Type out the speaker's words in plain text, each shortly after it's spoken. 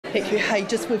Thank you. Hey,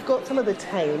 we've got some of the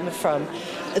team from,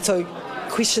 so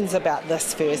questions about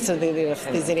this first, and then if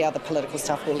there's any other political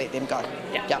stuff, we'll let them go.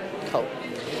 Yeah, cool.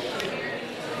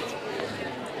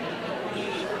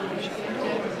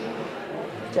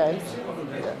 James?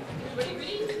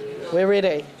 We're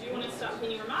ready. Do you want to start with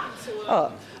any remarks? Or?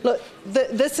 Oh, look,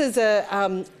 this is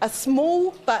a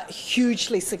small but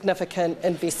hugely significant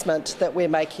investment that we're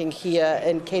making here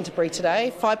in Canterbury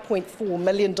today. $5.4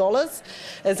 million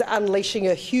is unleashing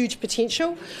a huge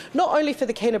potential, not only for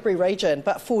the Canterbury region,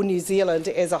 but for New Zealand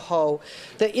as a whole.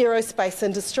 The aerospace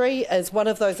industry is one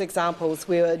of those examples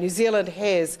where New Zealand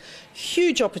has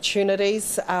huge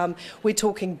opportunities. We're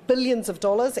talking billions of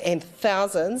dollars and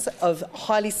thousands of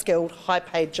highly skilled,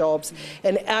 high-paid jobs,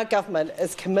 and our government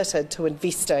is committed to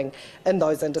investing in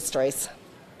those industries.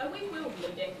 Are we world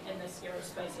leading in this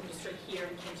aerospace industry here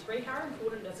in Canterbury? How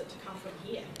important is it to come from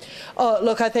here? Oh,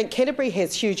 look, I think Canterbury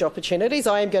has huge opportunities.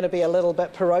 I am going to be a little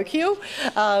bit parochial.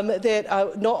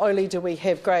 Not only do we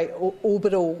have great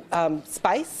orbital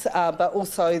space, but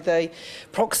also the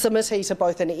proximity to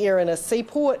both an air and a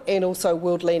seaport, and also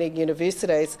world-leading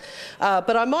universities.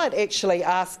 But I might actually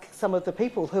ask some of the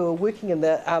people who are working in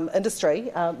the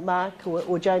industry, Mark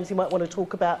or James, you might want to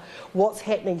talk about what's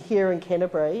happening here in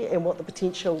Canterbury and what the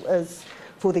potential is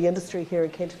for the industry here in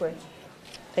Canterbury.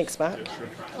 Thanks, Mark.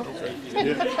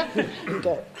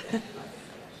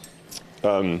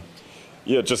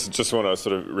 Just want to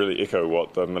sort of really echo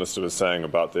what the Minister was saying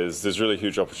about there's really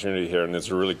huge opportunity here, and there's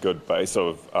a really good base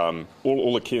of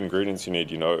all the key ingredients you need,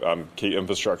 key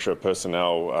infrastructure,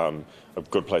 personnel, a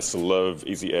good place to live,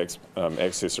 easy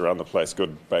access around the place,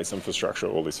 good base infrastructure,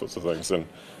 all these sorts of things, and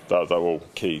they're all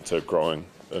key to growing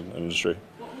in industry.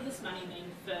 What will this money mean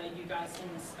for you guys in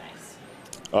this space?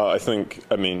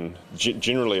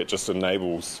 Generally it just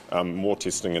enables more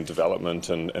testing and development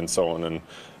and so on.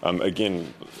 And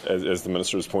again, as the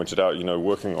Minister has pointed out,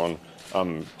 working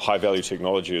on high-value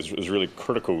technology is really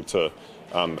critical to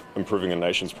improving a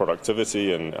nation's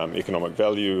productivity and economic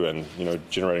value, and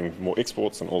generating more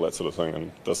exports and all that sort of thing.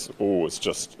 And this all is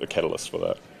just a catalyst for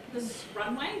that. This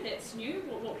runway that's new,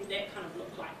 what would that kind of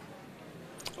look like?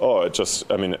 Oh, it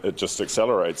just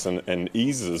accelerates and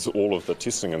eases all of the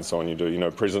testing and so on you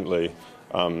do. Presently,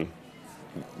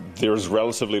 there is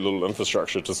relatively little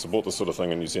infrastructure to support this sort of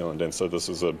thing in New Zealand, and so this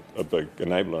is a big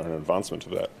enabler and advancement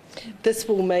of that. This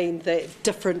will mean that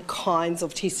different kinds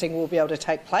of testing will be able to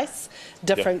take place.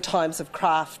 Different types of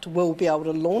craft will be able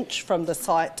to launch from the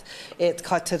site at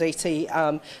Kaitariti.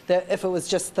 That if it was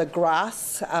just the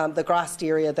grassed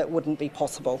area, that wouldn't be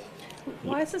possible.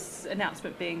 Why is this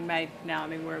announcement being made now? I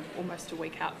mean, we're almost a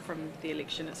week out from the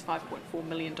election. It's $5.4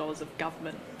 million of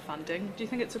government funding. Do you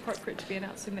think it's appropriate to be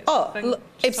announcing that?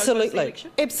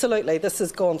 Absolutely. This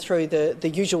has gone through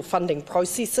the usual funding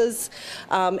processes,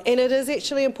 and it is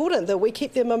actually important that we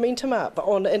keep the momentum up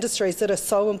on industries that are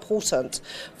so important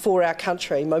for our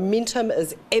country. Momentum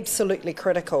is absolutely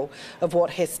critical of what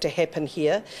has to happen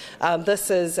here. This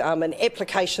is an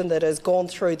application that has gone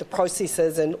through the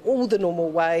processes in all the normal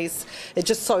ways. It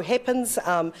just so happens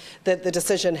that the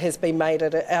decision has been made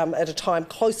at a time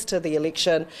close to the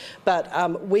election, but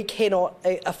we cannot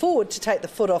afford to take the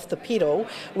foot off the pedal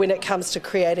when it comes to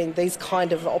creating these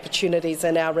kind of opportunities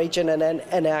in our region and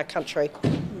in our country.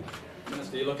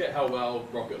 Minister, you look at how well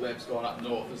Rocket Lab's gone up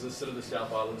north. Is this sort of the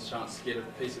South Island's chance to get a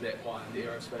piece of that pie in the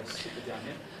aerospace sector down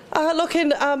here?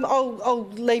 I'll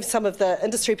leave some of the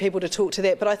industry people to talk to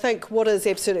that, but I think what is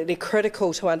absolutely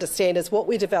critical to understand is what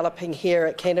we're developing here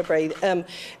at Canterbury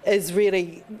is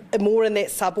really more in that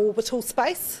suborbital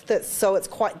space, so it's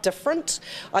quite different.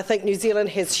 I think New Zealand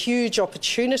has huge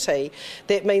opportunity.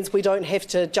 That means we don't have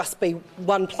to just be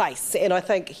one place, and I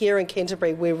think here in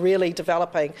Canterbury we're really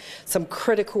developing some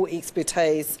critical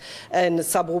expertise in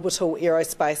suborbital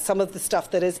aerospace, some of the stuff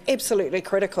that is absolutely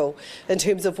critical in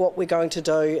terms of what we're going to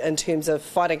do in terms of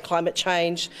fighting climate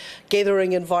change,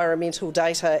 gathering environmental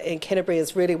data, and Canterbury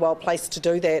is really well placed to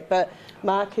do that. But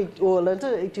Mark or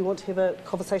Linda, do you want to have a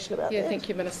conversation about that? Yeah, thank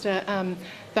you, Minister.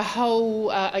 The whole,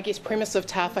 premise of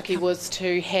Tāwhaki was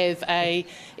to have a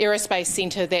aerospace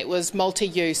centre that was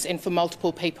multi-use and for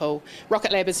multiple people.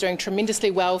 Rocket Lab is doing tremendously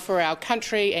well for our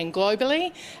country and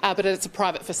globally, but it's a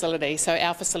private facility, so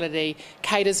our facility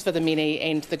caters for the many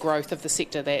and the growth of the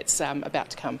sector that's about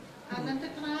to come. Linda,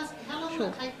 can I ask, how long will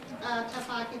it take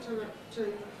Tāwhaki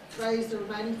to raise the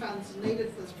remaining funds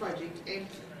needed for this project, and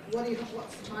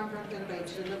what's the time frame going to be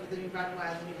to deliver the new runway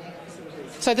and the new hangar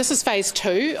facilities? So this is phase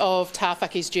 2 of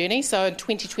Tawhaki's journey. So in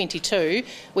 2022,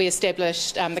 we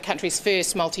established the country's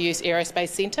first multi-use aerospace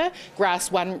centre,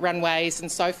 grass runways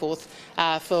and so forth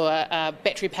for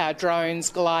battery-powered drones,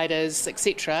 gliders,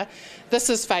 etc. This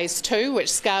is phase 2,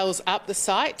 which scales up the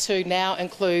site to now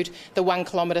include the 1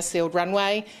 kilometre sealed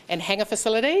runway and hangar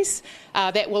facilities.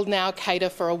 That will now cater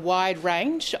for a wide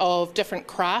range of different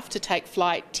craft to take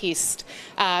flight test,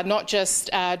 not just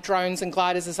drones and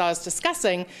gliders as I was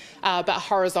discussing, but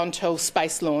horizontal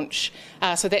space launch.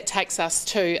 So that takes us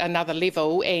to another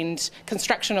level, and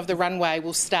construction of the runway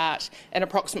will start in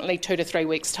approximately 2 to 3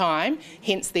 weeks' time,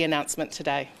 hence the announcement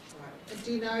today.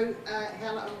 Do you know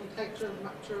how long it will take to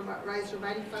raise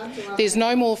remaining funds? There's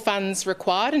no more funds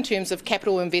required in terms of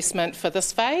capital investment for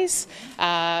this phase,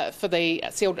 for the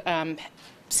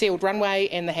sealed runway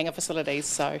and the hangar facilities,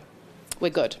 so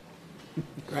we're good.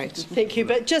 Great. Thank you.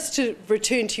 But just to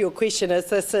return to your question, is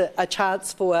this a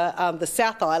chance for the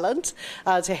South Island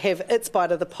to have its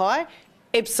bite of the pie?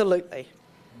 Absolutely.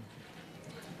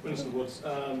 Minister Woods,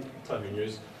 Timing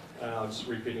News. I'm just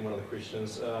repeating one of the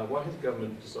questions. Why has the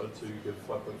government decided to give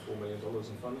 $5.4 million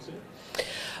in funds here?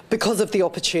 Because of the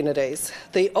opportunities.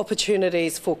 The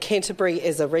opportunities for Canterbury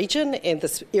as a region and the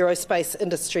aerospace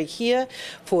industry here,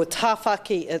 for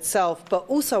Tawhaki itself, but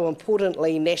also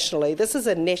importantly nationally. This is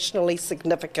a nationally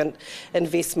significant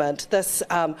investment. This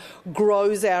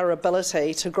grows our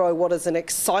ability to grow what is an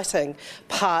exciting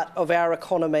part of our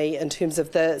economy in terms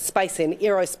of the space and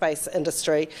aerospace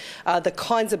industry, the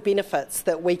kinds of benefits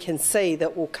that we can see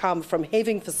that will come from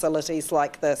having facilities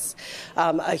like this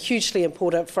are hugely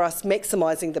important for us,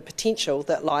 maximising the potential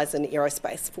that lies in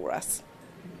aerospace for us.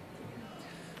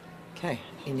 Okay,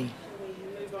 any?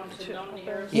 Move on to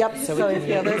non-aerospace. Yep, So so we if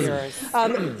can the others.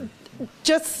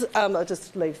 I'll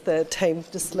just leave the team,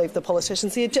 just leave the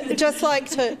politicians here. Just like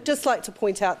to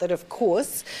point out that, of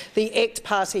course, the ACT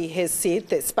Party has said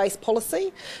that space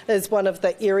policy is one of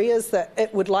the areas that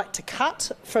it would like to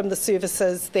cut from the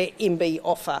services that MB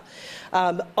offer.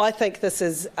 I think this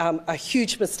is a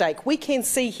huge mistake. We can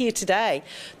see here today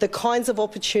the kinds of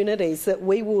opportunities that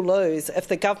we will lose if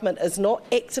the government is not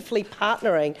actively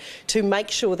partnering to make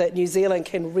sure that New Zealand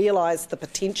can realise the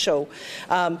potential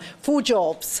for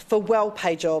jobs, for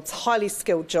well-paid jobs, highly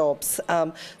skilled jobs.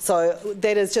 So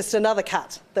that is just another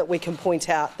cut that we can point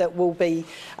out that will be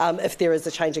if there is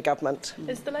a change of government.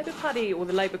 Is the Labour Party or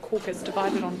the Labour caucus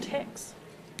divided on tax?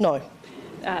 No.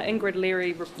 Ingrid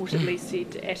Leary reportedly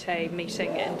said at a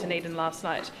meeting in Dunedin last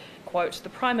night, quote, "The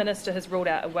Prime Minister has ruled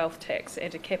out a wealth tax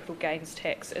and a capital gains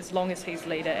tax as long as he's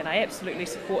leader, and I absolutely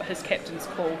support his captain's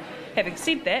call. Having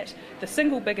said that, the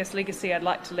single biggest legacy I'd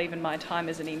like to leave in my time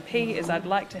as an MP is I'd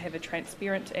like to have a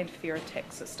transparent and fairer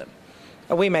tax system."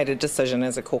 We made a decision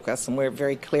as a caucus, and we're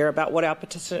very clear about what our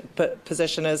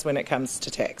position is when it comes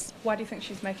to tax. Why do you think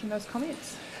she's making those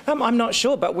comments? I'm not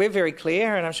sure, but we're very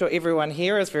clear, and I'm sure everyone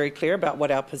here is very clear about what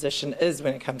our position is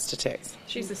when it comes to tax.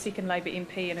 She's the second Labour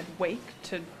MP in a week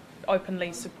to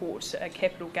openly support a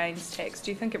capital gains tax.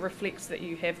 Do you think it reflects that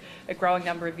you have a growing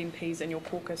number of MPs in your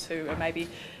caucus who are maybe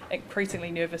increasingly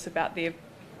nervous about their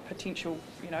potential,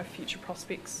 future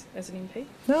prospects as an MP?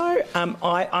 No,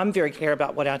 I'm very clear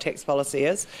about what our tax policy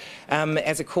is.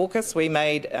 As a caucus, we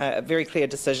made very clear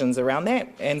decisions around that,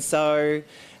 and so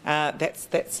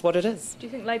that's what it is. Do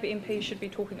you think Labour MPs should be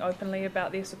talking openly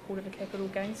about their support of a capital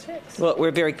gains tax? Well,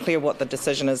 we're very clear what the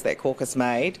decision is that caucus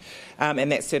made,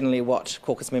 and that's certainly what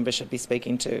caucus members should be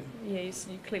speaking to. Yes,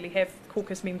 you clearly have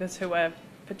caucus members who are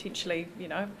potentially,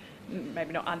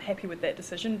 maybe not unhappy with that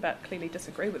decision, but clearly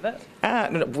disagree with it.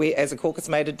 No, we, as a caucus,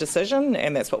 made a decision,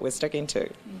 and that's what we're sticking to.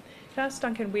 Can I ask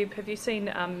Duncan Webb, have you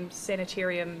seen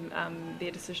Sanitarium,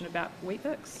 their decision about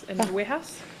Weet-Bix in the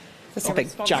warehouse? That's a big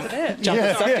jump.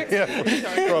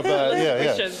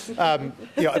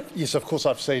 Yes, of course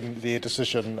I've seen their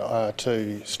decision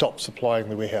to stop supplying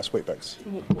the warehouse Weet-Bix.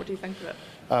 What do you think of it?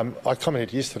 I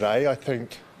commented yesterday, I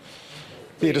think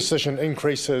their decision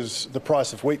increases the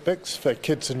price of Weet-Bix for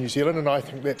kids in New Zealand, and I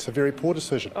think that's a very poor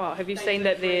decision. Oh, have you seen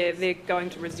that they're going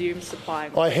to resume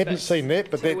supplying? I hadn't seen that,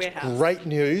 but that's great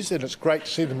news, and it's great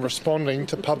to see them responding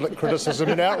to public criticism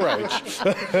and outrage.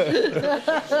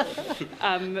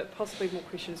 Possibly more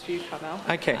questions for you, Carmel.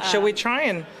 Okay, shall we try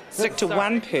and stick to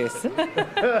one person?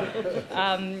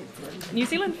 New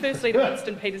Zealand First Leader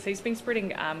Winston Peters, he's been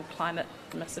spreading climate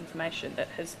misinformation at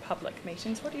his public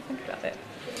meetings. What do you think about that?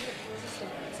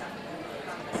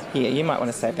 Yeah, you might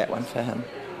want to save that one for him.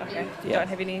 Okay. You Yeah. don't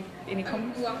have any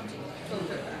comments?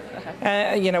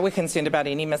 We're concerned about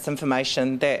any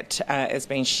misinformation that is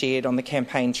being shared on the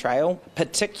campaign trail,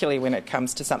 particularly when it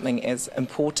comes to something as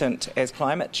important as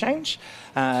climate change.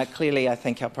 Clearly, I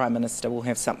think our Prime Minister will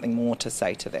have something more to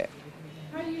say to that.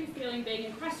 How are you feeling being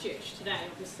in Christchurch today?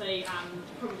 Obviously,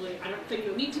 probably, I don't think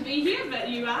you're meant to be here, but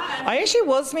you are. I actually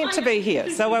was meant to be here,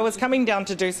 so I was coming down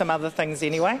to do some other things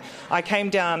anyway. I came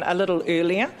down a little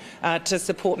earlier to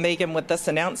support Megan with this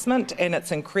announcement, and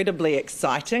it's incredibly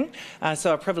exciting.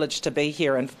 So a privilege to be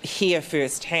here and hear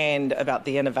firsthand about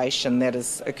the innovation that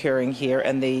is occurring here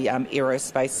in the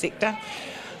aerospace sector.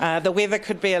 The weather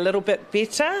could be a little bit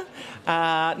better,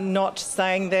 not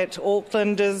saying that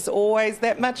Auckland is always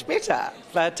that much better,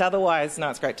 but otherwise, no,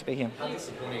 it's great to be here. How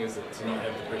disappointing is it to not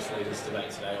have the press leaders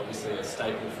debate today? Obviously a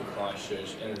staple for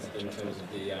Christchurch in terms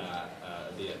of the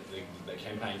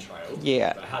campaign trail.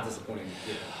 Yeah. But how disappointing?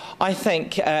 Yeah. I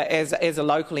think as a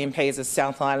local MP, as a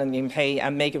South Island MP,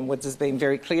 Megan Woods has been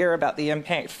very clear about the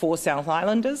impact for South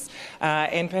Islanders,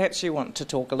 and perhaps you want to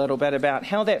talk a little bit about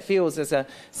how that feels as a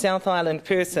South Island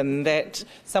person that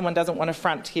someone doesn't want to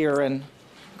front here in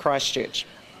Christchurch.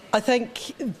 I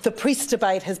think the press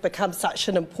debate has become such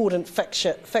an important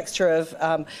fixture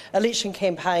of election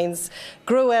campaigns,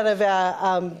 grew out of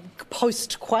our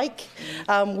post-quake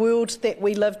world that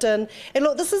we lived in. And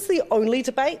look, this is the only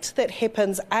debate that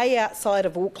happens A, outside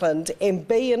of Auckland, and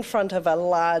B, in front of a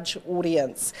large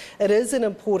audience. It is an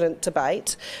important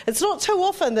debate. It's not too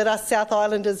often that us South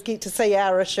Islanders get to see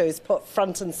our issues put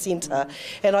front and centre,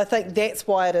 and I think that's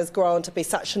why it has grown to be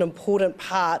such an important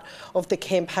part of the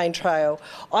campaign trail.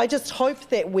 I just hope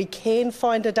that we can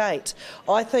find a date.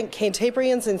 I think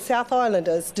Cantabrians and South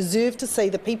Islanders deserve to see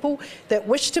the people that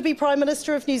wish to be Prime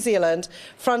Minister of New Zealand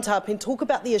front up and talk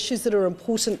about the issues that are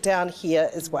important down here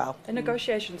as well. The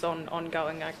negotiations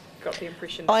ongoing, I got the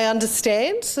impression. I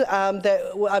understand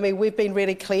that, we've been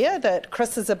really clear that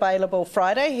Chris is available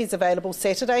Friday, he's available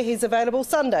Saturday, he's available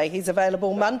Sunday, he's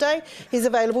available Monday, he's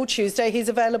available Tuesday, he's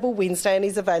available Wednesday, and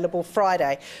he's available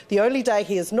Friday. The only day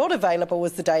he is not available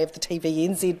is the day of the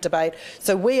TVNZ debate.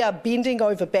 So we are bending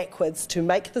over backwards to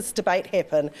make this debate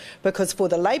happen, because for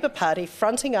the Labour Party,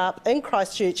 fronting up in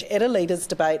Christchurch at a leaders'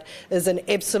 debate is an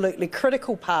absolutely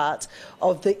critical part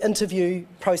of the interview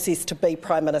process to be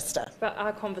Prime Minister. But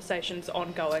our conversations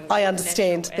ongoing. I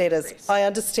understand that is. I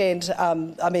understand.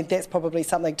 That's probably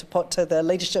something to put to the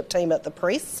leadership team at the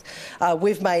press.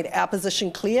 We've made our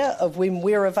position clear of when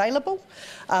we're available,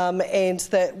 and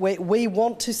that we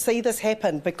want to see this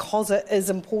happen because it is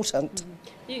important.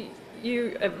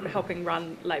 You are helping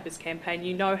run Labour's campaign.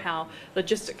 You know how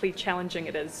logistically challenging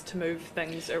it is to move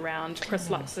things around. Chris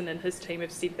Luxon and his team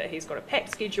have said that he's got a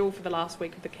packed schedule for the last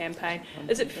week of the campaign.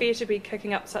 Is it fair to be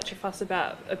kicking up such a fuss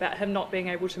about him not being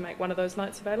able to make one of those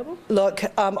nights available? Look,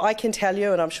 I can tell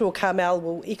you, and I'm sure Carmel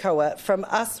will echo it, from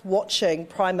us watching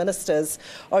Prime Ministers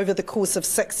over the course of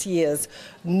 6 years,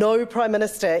 no Prime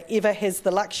Minister ever has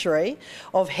the luxury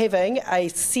of having a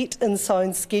set in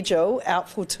stone schedule out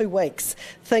for 2 weeks.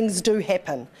 Things do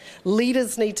happen.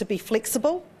 Leaders need to be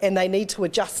flexible, and they need to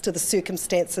adjust to the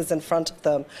circumstances in front of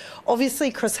them.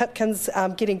 Obviously, Chris Hipkins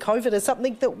getting COVID is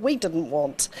something that we didn't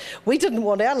want. We didn't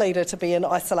want our leader to be in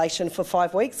isolation for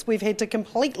 5 weeks. We've had to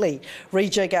completely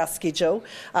rejig our schedule.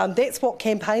 That's what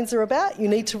campaigns are about. You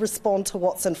need to respond to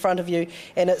what's in front of you,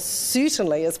 and it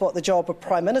certainly is what the job of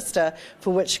Prime Minister,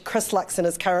 for which Chris Luxon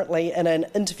is currently in an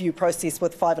interview process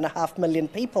with 5.5 million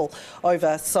people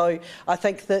over. So I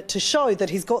think that to show that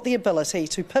he's got the ability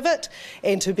to pivot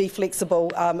and to be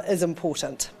flexible is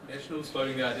important. Nationals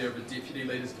floating the idea of a deputy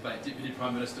leaders debate, deputy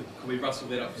prime minister. Can we rustle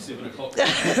that up for 7 o'clock?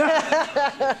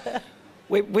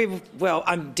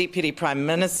 I'm Deputy Prime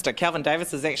Minister. Kelvin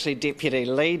Davis is actually Deputy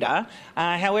Leader.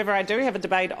 However, I do have a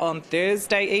debate on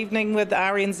Thursday evening with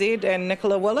RNZ and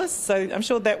Nicola Willis, so I'm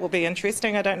sure that will be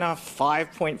interesting. I don't know if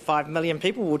 5.5 million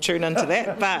people will tune into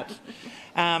that, but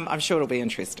I'm sure it'll be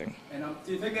interesting. And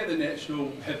do you think that the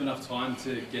National have enough time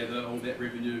to gather all that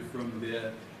revenue from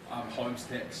their homes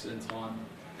tax in time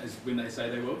as when they say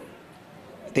they will?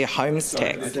 Their homes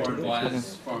tax? Their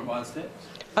foreign buyers tax?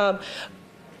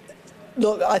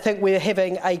 Look, I think we're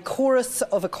having a chorus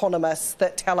of economists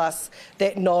that tell us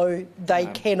that no, they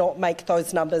cannot make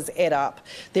those numbers add up.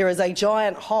 There is a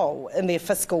giant hole in their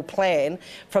fiscal plan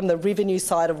from the revenue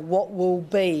side of what will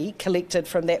be collected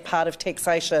from that part of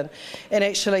taxation, and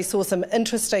actually saw some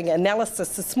interesting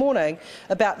analysis this morning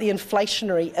about the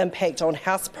inflationary impact on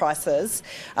house prices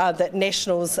that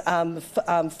National's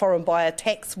foreign buyer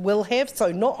tax will have.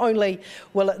 So not only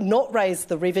will it not raise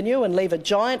the revenue and leave a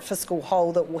giant fiscal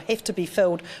hole that will have to be be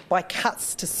filled by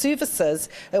cuts to services,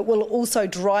 it will also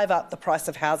drive up the price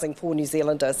of housing for New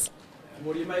Zealanders.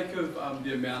 What do you make of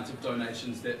the amount of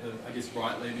donations that the, I guess,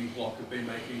 right-leaning bloc have been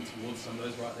making towards some of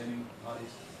those right-leaning parties?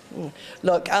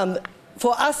 Look,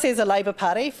 for us as a Labour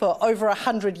Party, for over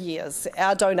 100 years,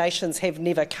 our donations have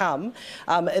never come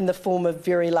in the form of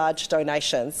very large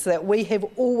donations. That we have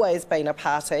always been a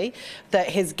party that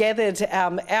has gathered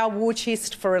our war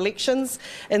chest for elections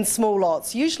in small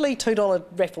lots, usually $2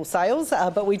 raffle sales,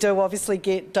 but we do obviously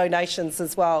get donations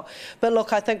as well. But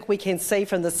look, I think we can see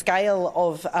from the scale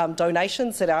of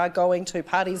donations that are going to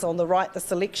parties on the right this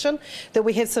election that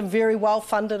we have some very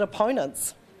well-funded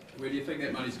opponents. Where do you think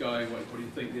that money's going? What do you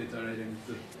think they're donating,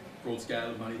 the broad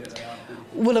scale of money that they are?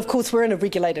 Well, of course, we're in a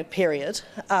regulated period,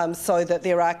 so that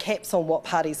there are caps on what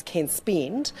parties can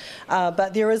spend.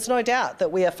 But there is no doubt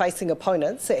that we are facing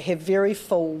opponents that have very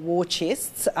full war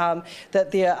chests,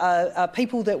 that there are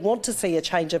people that want to see a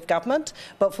change of government.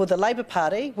 But for the Labour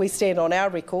Party, we stand on our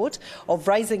record of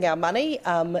raising our money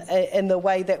in the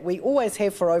way that we always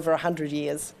have for over 100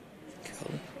 years.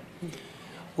 Cool.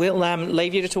 We'll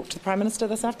leave you to talk to the Prime Minister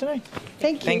this afternoon.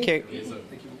 Thank you. Thank you. Yes,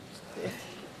 thank you.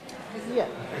 Yeah.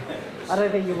 I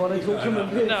don't think you want to talk to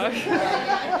him. No.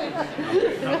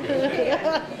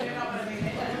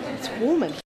 It's warm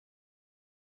in here.